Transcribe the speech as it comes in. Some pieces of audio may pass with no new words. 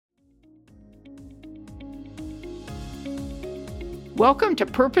Welcome to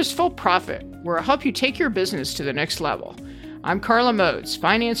Purposeful Profit, where I'll help you take your business to the next level. I'm Carla Modes,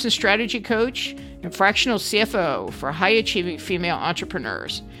 finance and strategy coach and fractional CFO for high-achieving female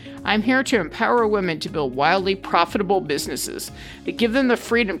entrepreneurs. I'm here to empower women to build wildly profitable businesses that give them the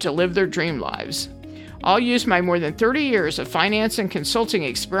freedom to live their dream lives. I'll use my more than 30 years of finance and consulting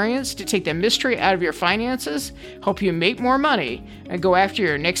experience to take the mystery out of your finances, help you make more money, and go after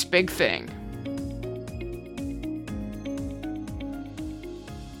your next big thing.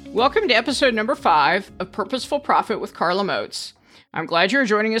 Welcome to episode number 5 of Purposeful Profit with Carla Motes. I'm glad you're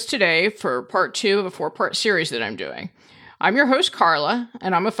joining us today for part 2 of a 4-part series that I'm doing. I'm your host, Carla,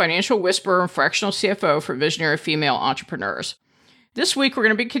 and I'm a financial whisperer and fractional CFO for visionary female entrepreneurs. This week, we're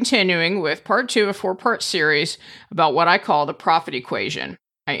going to be continuing with part 2 of a 4-part series about what I call the profit equation.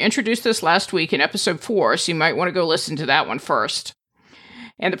 I introduced this last week in episode 4, so you might want to go listen to that one first.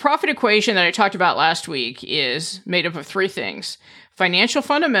 And the profit equation that I talked about last week is made up of 3 things: financial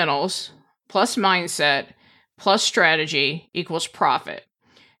fundamentals plus mindset plus strategy equals profit.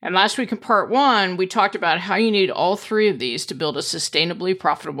 And last week in part 1, we talked about how you need all 3 of these to build a sustainably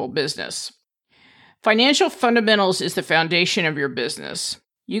profitable business. Financial fundamentals is the foundation of your business.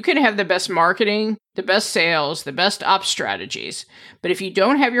 You can have the best marketing, the best sales, the best ops strategies, but if you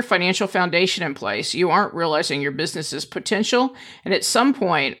don't have your financial foundation in place, you aren't realizing your business's potential, and at some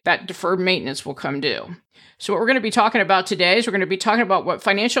point, that deferred maintenance will come due. So what we're going to be talking about today is we're going to be talking about what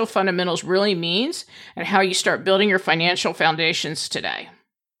financial fundamentals really means and how you start building your financial foundations today.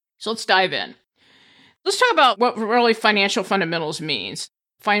 So let's dive in. Let's talk about what really financial fundamentals means.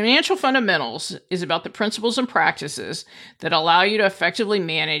 Financial fundamentals is about the principles and practices that allow you to effectively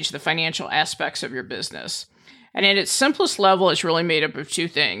manage the financial aspects of your business. And at its simplest level, it's really made up of 2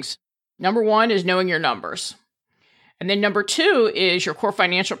 things. Number 1 is knowing your numbers. And then number 2 is your core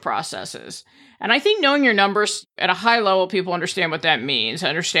financial processes. And I think knowing your numbers at a high level, people understand what that means,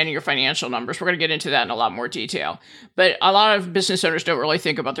 understanding your financial numbers. We're going to get into that in a lot more detail. But a lot of business owners don't really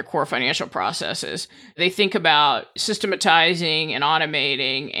think about their core financial processes. They think about systematizing and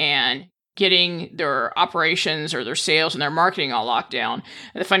automating and getting their operations or their sales and their marketing all locked down.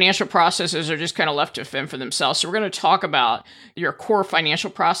 And the financial processes are just kind of left to fend for themselves. So we're going to talk about your core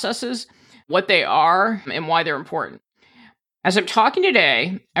financial processes, what they are, and why they're important. As I'm talking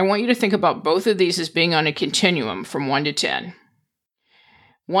today, I want you to think about both of these as being on a continuum from 1 to 10.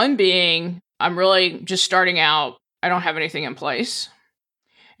 1 being, I'm really just starting out, I don't have anything in place.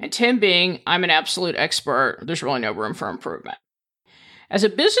 And 10 being, I'm an absolute expert, there's really no room for improvement. As a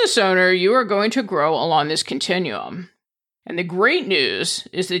business owner, you are going to grow along this continuum. And the great news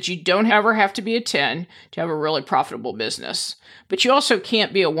is that you don't ever have to be a 10 to have a really profitable business. But you also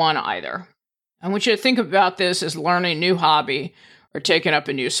can't be a 1 either. I want you to think about this as learning a new hobby or taking up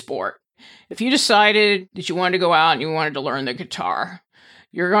a new sport. If you decided that you wanted to go out and you wanted to learn the guitar,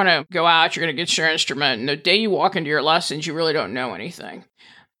 you're going to go out, you're going to get your instrument, and the day you walk into your lessons, you really don't know anything.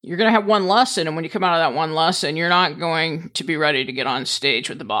 You're going to have 1 lesson, and when you come out of that 1 lesson, you're not going to be ready to get on stage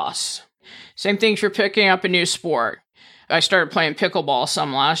with the boss. Same thing if you're picking up a new sport. I started playing pickleball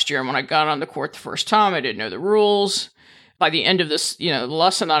some last year, and when I got on the court the first time, I didn't know the rules. By the end of this, the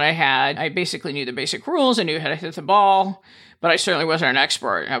lesson that I had, I basically knew the basic rules. I knew how to hit the ball, but I certainly wasn't an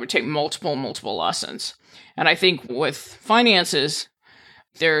expert. I would take multiple lessons. And I think with finances,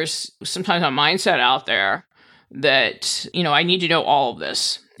 there's sometimes a mindset out there that, I need to know all of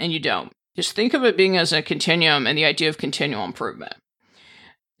this, and you don't. Just think of it being as a continuum and the idea of continual improvement.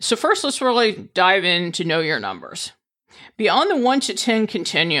 So first, let's really dive in to know your numbers. Beyond the 1 to 10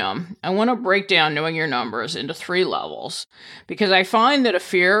 continuum, I want to break down knowing your numbers into 3 levels, because I find that a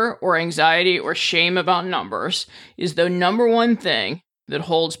fear or anxiety or shame about numbers is the number 1 thing that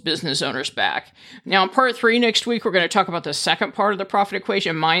holds business owners back. Now, in part 3 next week, we're going to talk about the second part of the profit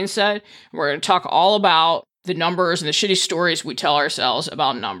equation, mindset. We're going to talk all about the numbers and the shitty stories we tell ourselves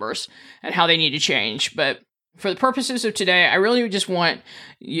about numbers and how they need to change. But for the purposes of today, I really just want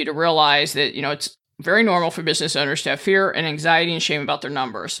you to realize that, it's very normal for business owners to have fear and anxiety and shame about their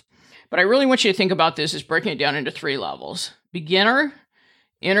numbers. But I really want you to think about this as breaking it down into 3 levels: beginner,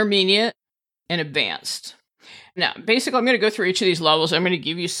 intermediate, and advanced. Now, basically, I'm going to go through each of these levels. I'm going to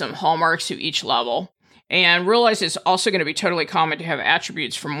give you some hallmarks to each level. And realize it's also going to be totally common to have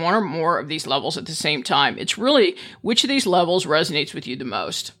attributes from 1 or more of these levels at the same time. It's really which of these levels resonates with you the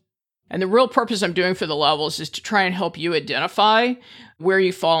most. And the real purpose I'm doing for the levels is to try and help you identify where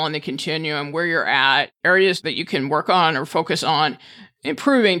you fall on the continuum, where you're at, areas that you can work on or focus on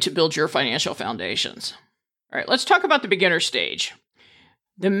improving to build your financial foundations. All right, let's talk about the beginner stage.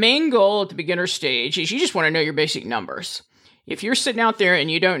 The main goal at the beginner stage is you just want to know your basic numbers. If you're sitting out there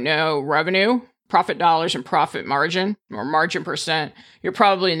and you don't know revenue, profit dollars and profit margin or margin percent, you're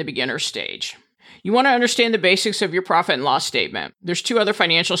probably in the beginner stage. You want to understand the basics of your profit and loss statement. There's 2 other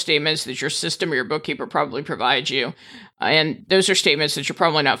financial statements that your system or your bookkeeper probably provides you. And those are statements that you're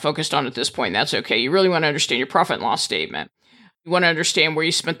probably not focused on at this point. That's okay. You really want to understand your profit and loss statement. You want to understand where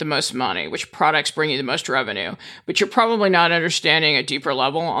you spent the most money, which products bring you the most revenue. But you're probably not understanding a deeper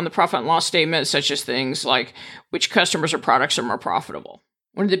level on the profit and loss statement, such as things like which customers or products are more profitable.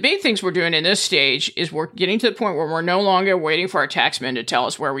 One of the big things we're doing in this stage is we're getting to the point where we're no longer waiting for our taxman to tell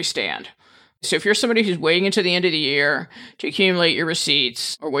us where we stand. So if you're somebody who's waiting until the end of the year to accumulate your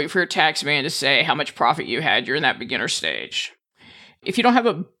receipts or wait for your tax man to say how much profit you had, you're in that beginner stage. If you don't have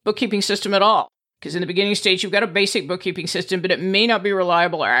a bookkeeping system at all, because in the beginning stage, you've got a basic bookkeeping system, but it may not be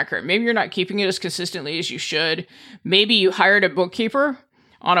reliable or accurate. Maybe you're not keeping it as consistently as you should. Maybe you hired a bookkeeper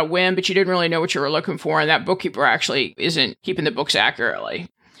on a whim, but you didn't really know what you were looking for, and that bookkeeper actually isn't keeping the books accurately.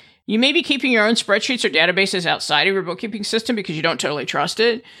 You may be keeping your own spreadsheets or databases outside of your bookkeeping system because you don't totally trust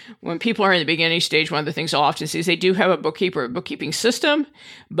it. When people are in the beginning stage, one of the things I'll often see is they do have a bookkeeper or bookkeeping system,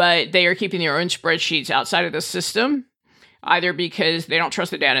 but they are keeping their own spreadsheets outside of the system, either because they don't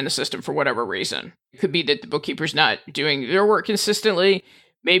trust the data in the system for whatever reason. It could be that the bookkeeper's not doing their work consistently.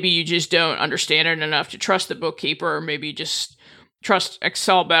 Maybe you just don't understand it enough to trust the bookkeeper, or maybe you just trust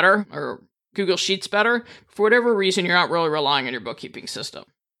Excel better or Google Sheets better. For whatever reason, you're not really relying on your bookkeeping system.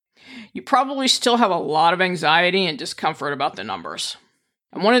 You probably still have a lot of anxiety and discomfort about the numbers.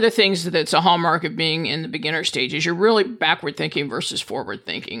 And one of the things that's a hallmark of being in the beginner stage is you're really backward thinking versus forward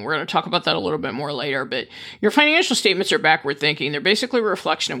thinking. We're going to talk about that a little bit more later, but your financial statements are backward thinking. They're basically a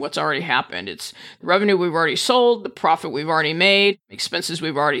reflection of what's already happened. It's the revenue we've already sold, the profit we've already made, expenses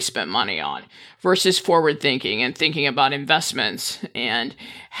we've already spent money on, versus forward thinking and thinking about investments and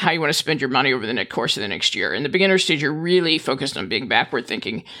how you want to spend your money over the course of the next year. In the beginner stage, you're really focused on being backward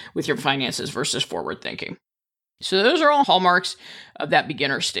thinking with your finances versus forward thinking. So those are all hallmarks of that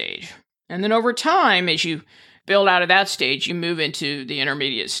beginner stage. And then over time, as you build out of that stage, you move into the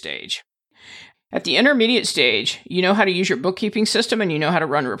intermediate stage. At the intermediate stage, you know how to use your bookkeeping system and you know how to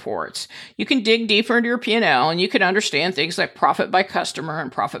run reports. You can dig deeper into your P&L and you can understand things like profit by customer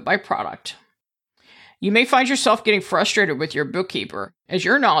and profit by product. You may find yourself getting frustrated with your bookkeeper as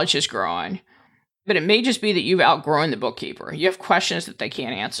your knowledge is growing, but it may just be that you've outgrown the bookkeeper. You have questions that they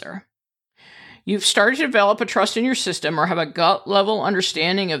can't answer. You've started to develop a trust in your system or have a gut level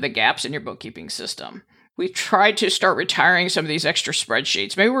understanding of the gaps in your bookkeeping system. We've tried to start retiring some of these extra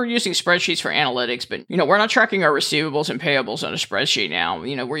spreadsheets. Maybe we're using spreadsheets for analytics, but we're not tracking our receivables and payables on a spreadsheet now.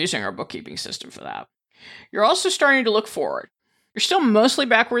 We're using our bookkeeping system for that. You're also starting to look forward. You're still mostly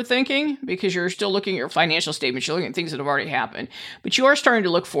backward thinking because you're still looking at your financial statements. You're looking at things that have already happened, but you are starting to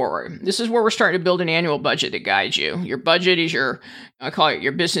look forward. This is where we're starting to build an annual budget that guides you. Your budget is I call it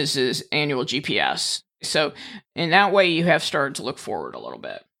your business's annual GPS. So in that way, you have started to look forward a little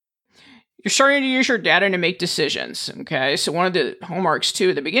bit. You're starting to use your data to make decisions, okay? So one of the hallmarks, too,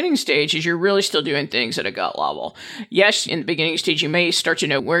 at the beginning stage is you're really still doing things at a gut level. Yes, in the beginning stage, you may start to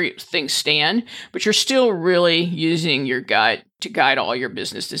know where things stand, but you're still really using your gut to guide all your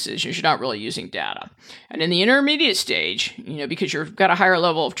business decisions. You're not really using data. And in the intermediate stage, because you've got a higher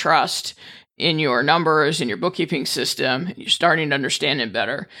level of trust in your numbers, in your bookkeeping system, you're starting to understand it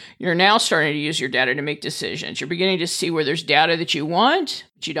better. You're now starting to use your data to make decisions. You're beginning to see where there's data that you want,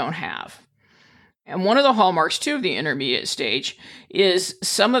 but you don't have. And one of the hallmarks, too, of the intermediate stage is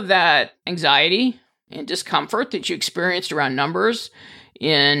some of that anxiety and discomfort that you experienced around numbers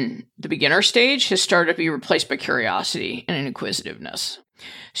in the beginner stage has started to be replaced by curiosity and inquisitiveness.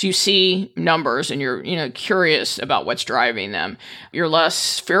 So you see numbers and you're, curious about what's driving them. You're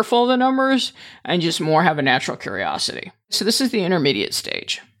less fearful of the numbers and just more have a natural curiosity. So this is the intermediate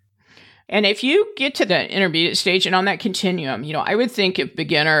stage. And if you get to the intermediate stage and on that continuum, I would think of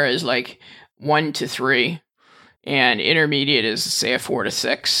beginner as like 1 to 3, and intermediate is, say, a 4 to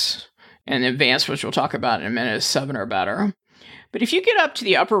 6, and advanced, which we'll talk about in a minute, is 7 or better. But if you get up to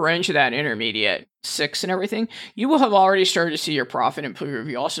the upper range of that intermediate, 6 and everything, you will have already started to see your profit improve.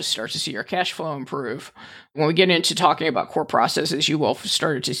 You also start to see your cash flow improve. When we get into talking about core processes, you will have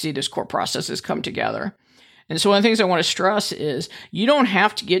started to see those core processes come together. And so one of the things I want to stress is you don't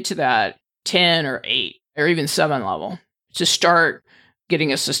have to get to that 10 or 8 or even 7 level to start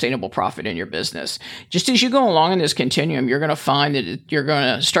getting a sustainable profit in your business. Just as you go along in this continuum, you're going to find that you're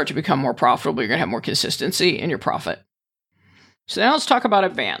going to start to become more profitable. You're going to have more consistency in your profit. So now let's talk about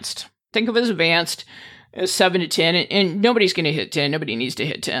advanced. Think of it as advanced as 7 to 10, and nobody's going to hit 10. Nobody needs to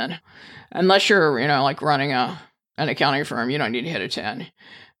hit 10. Unless you're, like running an accounting firm, you don't need to hit a 10.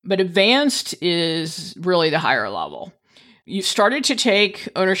 But advanced is really the higher level. You've started to take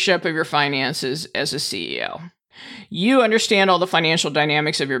ownership of your finances as a CEO. You understand all the financial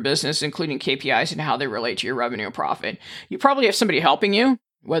dynamics of your business, including KPIs and how they relate to your revenue and profit. You probably have somebody helping you,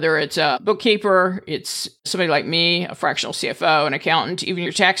 whether it's a bookkeeper, it's somebody like me, a fractional CFO, an accountant, even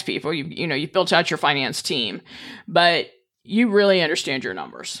your tax people. You've built out your finance team, but you really understand your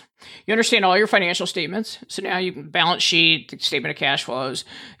numbers. You understand all your financial statements. So now you can balance sheet, the statement of cash flows.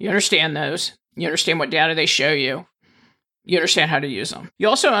 You understand those. You understand what data they show you. You understand how to use them. You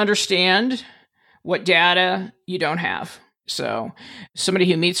also understand what data you don't have. So somebody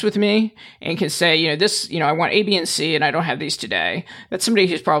who meets with me and can say, I want A, B, and C, and I don't have these today. That's somebody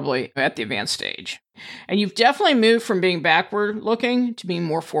who's probably at the advanced stage. And you've definitely moved from being backward looking to being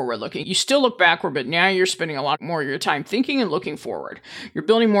more forward looking. You still look backward, but now you're spending a lot more of your time thinking and looking forward. You're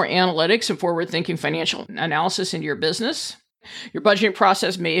building more analytics and forward thinking financial analysis into your business. Your budgeting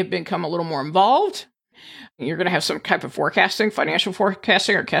process may have become a little more involved. You're going to have some type of forecasting, financial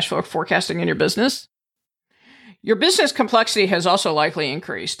forecasting or cash flow forecasting in your business. Your business complexity has also likely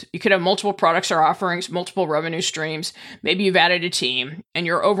increased. You could have multiple products or offerings, multiple revenue streams. Maybe you've added a team, and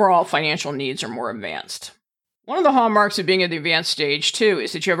your overall financial needs are more advanced. One of the hallmarks of being at the advanced stage, too,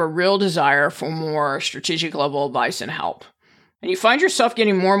 is that you have a real desire for more strategic level advice and help. And you find yourself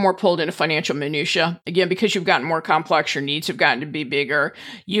getting more and more pulled into financial minutia. Again, because you've gotten more complex, your needs have gotten to be bigger,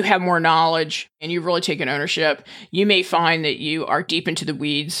 you have more knowledge, and you've really taken ownership. You may find that you are deep into the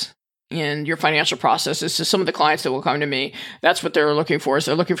weeds in your financial processes. So some of the clients that will come to me, that's what they're looking for, is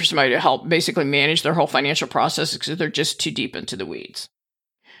they're looking for somebody to help basically manage their whole financial process because they're just too deep into the weeds.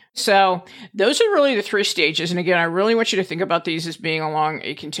 So those are really the three stages. And again, I really want you to think about these as being along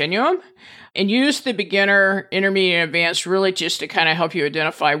a continuum and use the beginner, intermediate, and advanced really just to kind of help you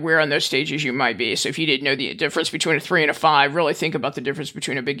identify where on those stages you might be. So if you didn't know the difference between a 3 and a 5, really think about the difference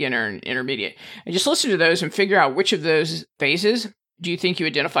between a beginner and intermediate. And just listen to those and figure out which of those phases do you think you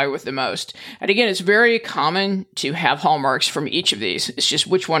identify with the most. And again, it's very common to have hallmarks from each of these. It's just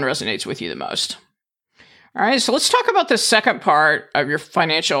which one resonates with you the most. All right, so let's talk about the second part of your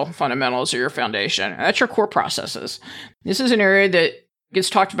financial fundamentals or your foundation. And that's your core processes. This is an area that gets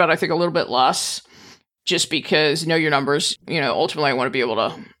talked about, I think, a little bit less just because know your numbers. Ultimately, I want to be able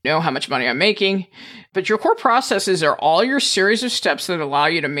to know how much money I'm making. But your core processes are all your series of steps that allow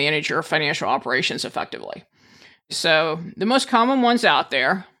you to manage your financial operations effectively. So the most common ones out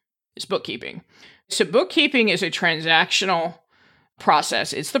there is bookkeeping. So bookkeeping is a transactional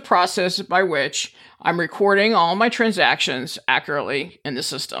process. It's the process by which I'm recording all my transactions accurately in the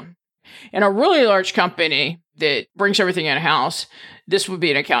system. In a really large company that brings everything in-house, this would be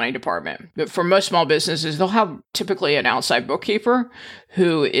an accounting department. But for most small businesses, they'll have typically an outside bookkeeper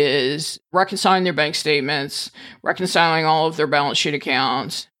who is reconciling their bank statements, reconciling all of their balance sheet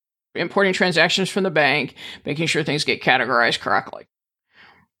accounts, importing transactions from the bank, making sure things get categorized correctly.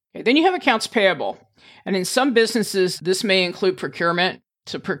 Okay, then you have accounts payable. And in some businesses, this may include procurement.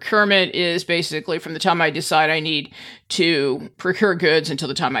 So procurement is basically from the time I decide I need to procure goods until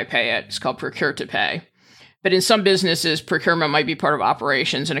the time I pay it. It's called procure to pay. But in some businesses, procurement might be part of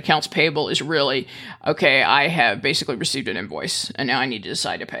operations, and accounts payable is really, okay, I have basically received an invoice, and now I need to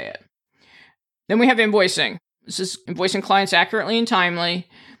decide to pay it. Then we have invoicing. This is invoicing clients accurately and timely.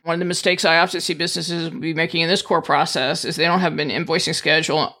 One of the mistakes I often see businesses be making in this core process is they don't have an invoicing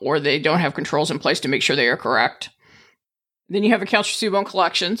schedule or they don't have controls in place to make sure they are correct. Then you have accounts receivable and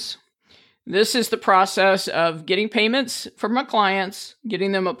collections. This is the process of getting payments from my clients,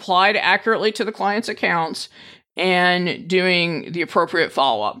 getting them applied accurately to the client's accounts, and doing the appropriate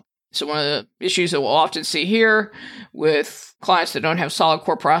follow-up. So one of the issues that we'll often see here with clients that don't have solid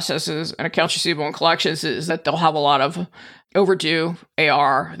core processes and accounts receivable and collections is that they'll have a lot of overdue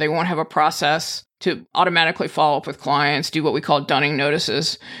AR. They won't have a process to automatically follow up with clients, do what we call dunning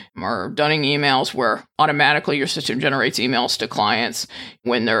notices or dunning emails, where automatically your system generates emails to clients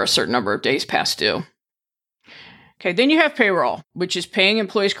when there are a certain number of days past due. Okay, then you have payroll, which is paying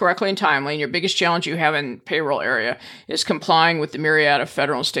employees correctly and timely. And your biggest challenge you have in payroll area is complying with the myriad of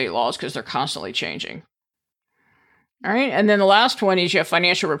federal and state laws because they're constantly changing. All right, and then the last one is you have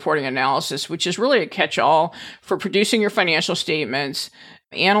financial reporting analysis, which is really a catch-all for producing your financial statements,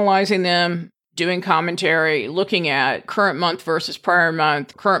 analyzing them, doing commentary, looking at current month versus prior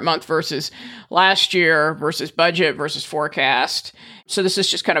month, current month versus last year versus budget versus forecast. So this is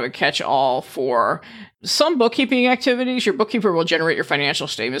just kind of a catch-all for some bookkeeping activities. Your bookkeeper will generate your financial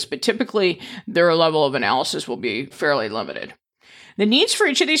statements, but typically their level of analysis will be fairly limited. The needs for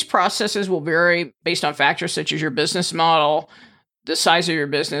each of these processes will vary based on factors such as your business model, the size of your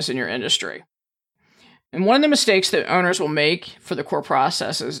business, and your industry. And one of the mistakes that owners will make for the core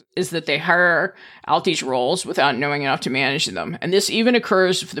processes is that they hire out these roles without knowing enough to manage them. And this even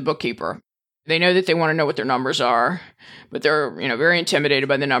occurs for the bookkeeper. They know that they want to know what their numbers are, but they're, very intimidated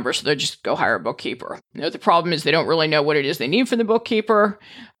by the numbers, so they'll just go hire a bookkeeper. The problem is they don't really know what it is they need from the bookkeeper.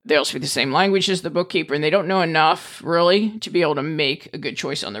 They all speak the same language as the bookkeeper, and they don't know enough, really, to be able to make a good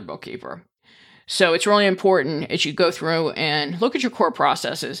choice on their bookkeeper. So it's really important as you go through and look at your core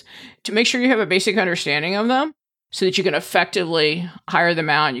processes to make sure you have a basic understanding of them so that you can effectively hire them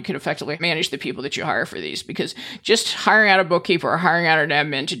out and you can effectively manage the people that you hire for these. Because just hiring out a bookkeeper or hiring out an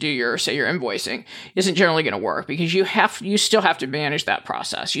admin to do your invoicing isn't generally going to work, because you still have to manage that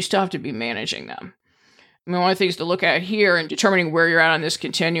process. You still have to be managing them. One of the things to look at here in determining where you're at on this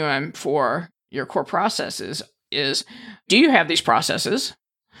continuum for your core processes is, do you have these processes?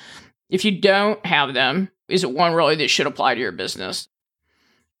 If you don't have them, is it one really that should apply to your business?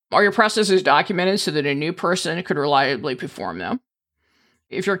 Are your processes documented so that a new person could reliably perform them?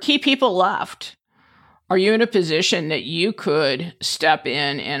 If your key people left, are you in a position that you could step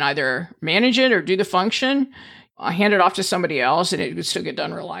in and either manage it or do the function, hand it off to somebody else, and it would still get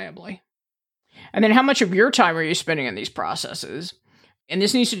done reliably? And then how much of your time are you spending on these processes? And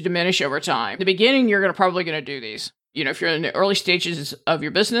this needs to diminish over time. At the beginning, you're probably going to do these. If you're in the early stages of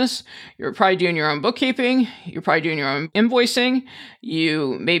your business, you're probably doing your own bookkeeping, you're probably doing your own invoicing,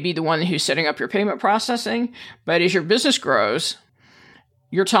 you may be the one who's setting up your payment processing, but as your business grows,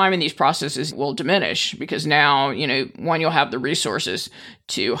 your time in these processes will diminish because now, one, you'll have the resources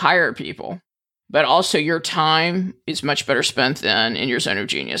to hire people, but also your time is much better spent than in your zone of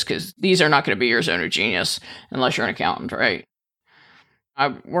genius, because these are not going to be your zone of genius unless you're an accountant, right? I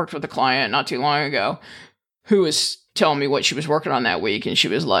worked with a client not too long ago who was telling me what she was working on that week. And she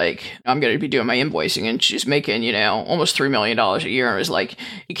was like, I'm going to be doing my invoicing. And she's making, almost $3 million a year. And I was like,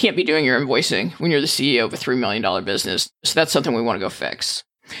 you can't be doing your invoicing when you're the CEO of a $3 million business. So that's something we want to go fix.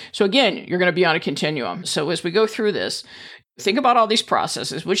 So again, you're going to be on a continuum. So as we go through this, think about all these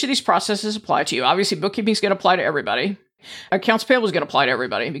processes. Which of these processes apply to you? Obviously, bookkeeping is going to apply to everybody. Accounts payable is going to apply to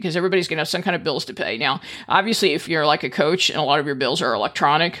everybody because everybody's going to have some kind of bills to pay. Now, obviously, if you're like a coach and a lot of your bills are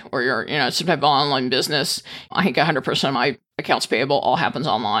electronic or you're, some type of online business, I think 100% of my accounts payable all happens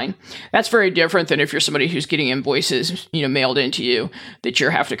online. That's very different than if you're somebody who's getting invoices, mailed into you that you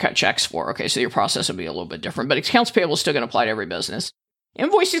have to cut checks for. Okay, so your process will be a little bit different, but accounts payable is still going to apply to every business.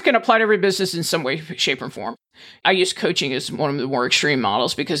 Invoicing is going to apply to every business in some way, shape, or form. I use coaching as one of the more extreme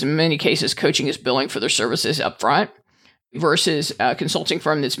models because in many cases, coaching is billing for their services up front versus a consulting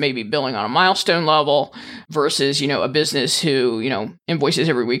firm that's maybe billing on a milestone level versus, a business who, invoices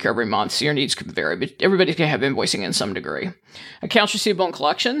every week or every month. So your needs could vary, but everybody's going to have invoicing in some degree. Accounts receivable and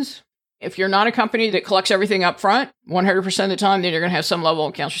collections. If you're not a company that collects everything up front, 100% of the time, then you're going to have some level of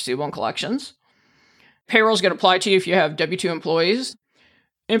accounts receivable and collections. Payroll is going to apply to you if you have W-2 employees.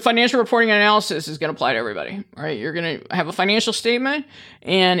 And financial reporting and analysis is going to apply to everybody, right? You're going to have a financial statement.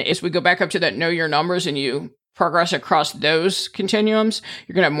 And as we go back up to that know your numbers and you progress across those continuums,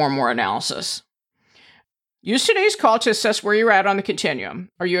 you're going to have more and more analysis. Use today's call to assess where you're at on the continuum.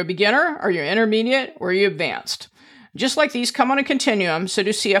 Are you a beginner? Are you intermediate? Or are you advanced? Just like these come on a continuum, so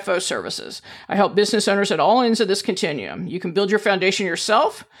do CFO services. I help business owners at all ends of this continuum. You can build your foundation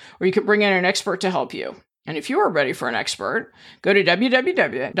yourself, or you can bring in an expert to help you. And if you are ready for an expert, go to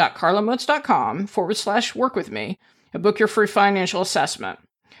www.carlamotes.com/work with me and book your free financial assessment.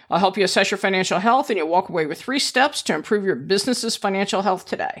 I'll help you assess your financial health, and you'll walk away with 3 steps to improve your business's financial health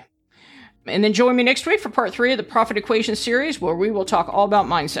today. And then join me next week for part 3 of the Profit Equation series, where we will talk all about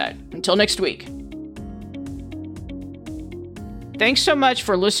mindset. Until next week. Thanks so much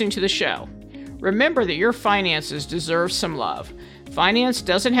for listening to the show. Remember that your finances deserve some love. Finance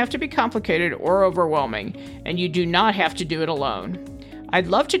doesn't have to be complicated or overwhelming, and you do not have to do it alone. I'd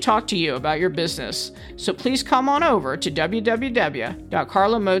love to talk to you about your business, so please come on over to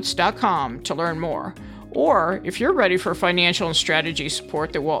www.carlamotes.com to learn more. Or, if you're ready for financial and strategy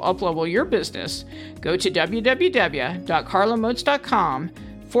support that will uplevel your business, go to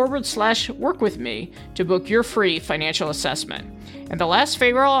www.carlamotes.com/work with me to book your free financial assessment. And the last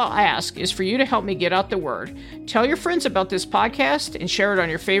favor I'll ask is for you to help me get out the word. Tell your friends about this podcast and share it on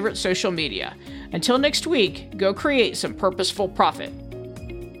your favorite social media. Until next week, go create some purposeful profit.